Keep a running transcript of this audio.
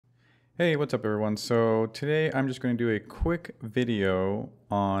Hey, what's up everyone? So today I'm just going to do a quick video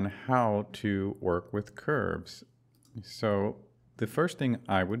on how to work with curves. So the first thing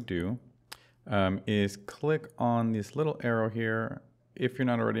I would do is click on this little arrow here. If you're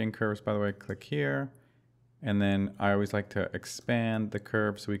not already in curves, by the way, click here. And then I always like to expand the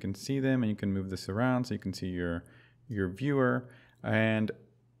curves so we can see them, and you can move this around so you can see your viewer. And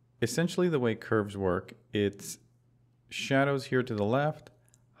essentially the way curves work, it's shadows here to the left,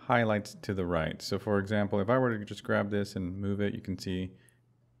 highlights to the right. So for example, if I were to just grab this and move it, you can see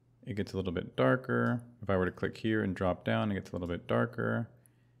it gets a little bit darker. If I were to click here and drop down, it gets a little bit darker.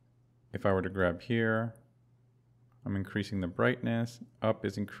 If I were to grab here, I'm increasing the brightness. Up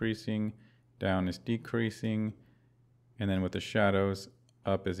is increasing, down is decreasing. And then with the shadows,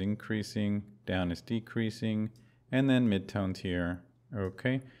 up is increasing, down is decreasing. And then midtones here.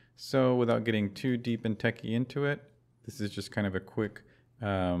 Okay, so without getting too deep and techie into it, this is just kind of a quick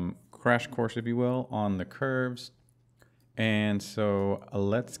crash course, if you will, on the curves. And so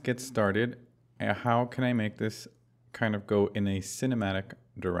let's get started. How can I make this kind of go in a cinematic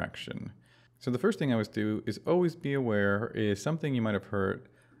direction? So the first thing I always do is always be aware is something you might have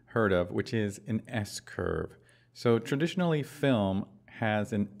heard of, which is an S curve. So traditionally film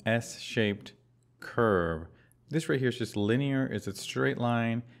has an S-shaped curve. This right here is just linear, it's a straight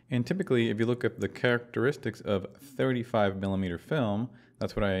line, and typically if you look at the characteristics of 35mm film,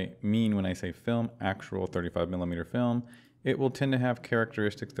 that's what I mean when I say film, actual 35mm film, it will tend to have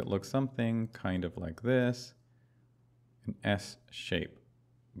characteristics that look something kind of like this, an S shape,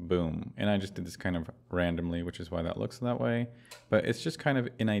 boom. And I just did this kind of randomly, which is why that looks that way, but it's just kind of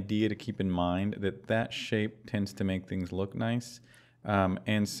an idea to keep in mind that that shape tends to make things look nice.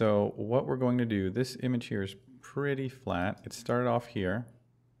 And so what we're going to do, this image here is pretty flat. It started off here,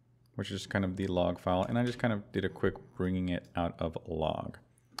 which is kind of the log file, and I just kind of did a quick bringing it out of log.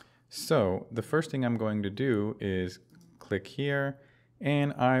 So the first thing I'm going to do is click here,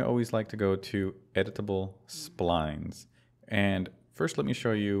 and I always like to go to Editable Splines. And first let me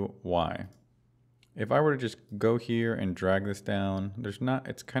show you why. If I were to just go here and drag this down,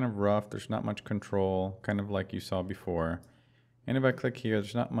 it's kind of rough, there's not much control, kind of like you saw before. And if I click here,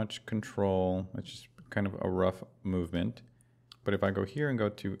 there's not much control, it's just kind of a rough movement. But if I go here and go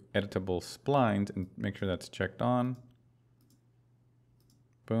to Editable Splines and make sure that's checked on,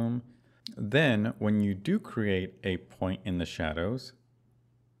 boom. Then when you do create a point in the shadows,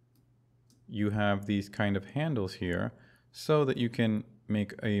 you have these kind of handles here so that you can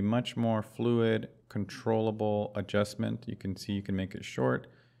make a much more fluid, controllable adjustment. You can see you can make it short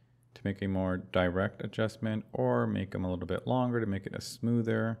to make a more direct adjustment, or make them a little bit longer to make it a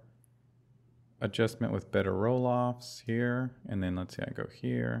smoother adjustment with better roll-offs here. And then let's say I go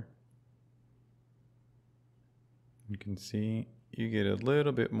here. You can see you get a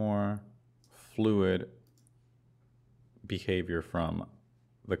little bit more fluid behavior from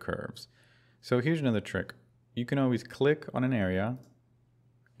the curves. So here's another trick. You can always click on an area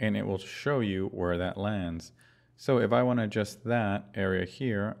and it will show you where that lands. So if I want to adjust that area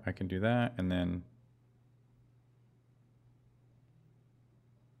here, I can do that, and then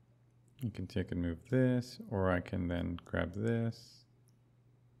you can take and move this, or I can then grab this.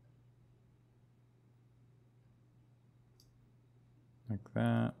 Like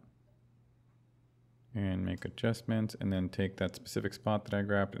that. And make adjustments, and then take that specific spot that I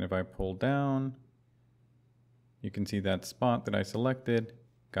grabbed, and if I pull down, you can see that spot that I selected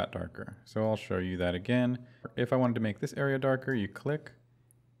got darker. So I'll show you that again. If I wanted to make this area darker, you click,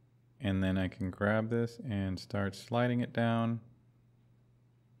 and then I can grab this and start sliding it down.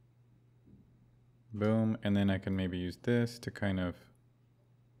 Boom, and then I can maybe use this to kind of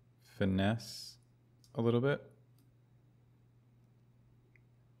finesse a little bit.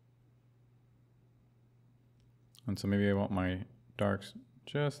 And so maybe I want my darks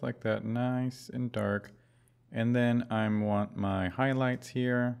just like that, nice and dark. And then I want my highlights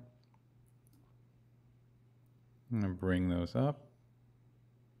here. I'm gonna bring those up.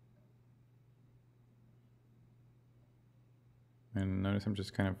 And notice I'm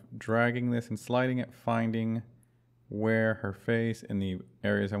just kind of dragging this and sliding it, finding where her face and the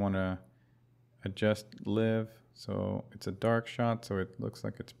areas I want to adjust live. So it's a dark shot, so it looks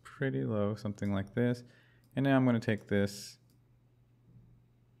like it's pretty low, something like this. And now I'm going to take this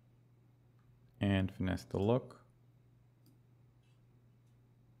and finesse the look.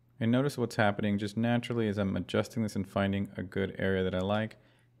 And notice what's happening just naturally as I'm adjusting this and finding a good area that I like.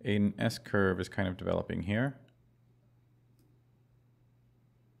 An S curve is kind of developing here.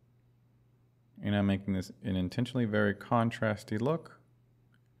 And I'm making this an intentionally very contrasty look.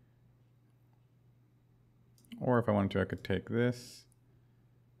 Or if I wanted to, I could take this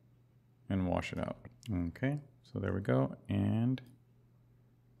and wash it out. Okay, so there we go, and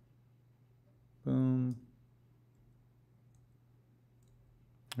boom.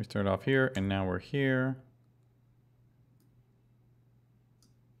 We start off here, and now we're here.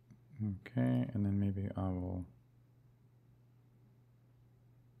 Okay, and then maybe I will...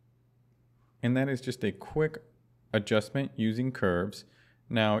 And that is just a quick adjustment using curves.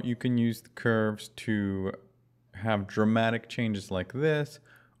 Now you can use the curves to have dramatic changes like this,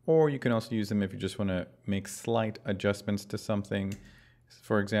 or you can also use them if you just want to make slight adjustments to something.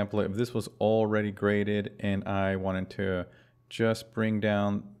 For example, if this was already graded and I wanted to just bring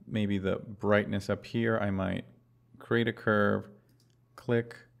down maybe the brightness up here, I might create a curve,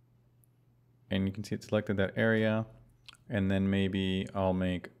 click, and you can see it selected that area. And then maybe I'll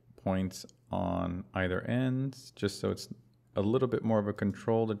make points on either ends, just so it's a little bit more of a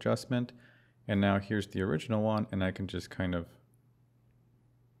controlled adjustment. And now here's the original one, and I can just kind of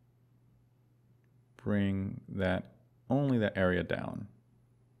bring that, only that area down.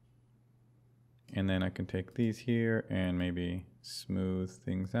 And then I can take these here and maybe smooth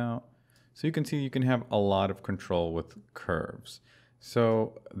things out. So you can see you can have a lot of control with curves.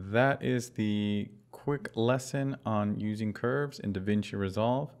 So that is the quick lesson on using curves in DaVinci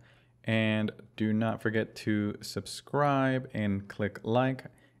Resolve. And do not forget to subscribe and click like.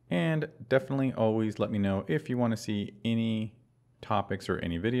 And definitely always let me know if you want to see any topics or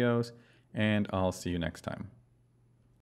any videos. And I'll see you next time.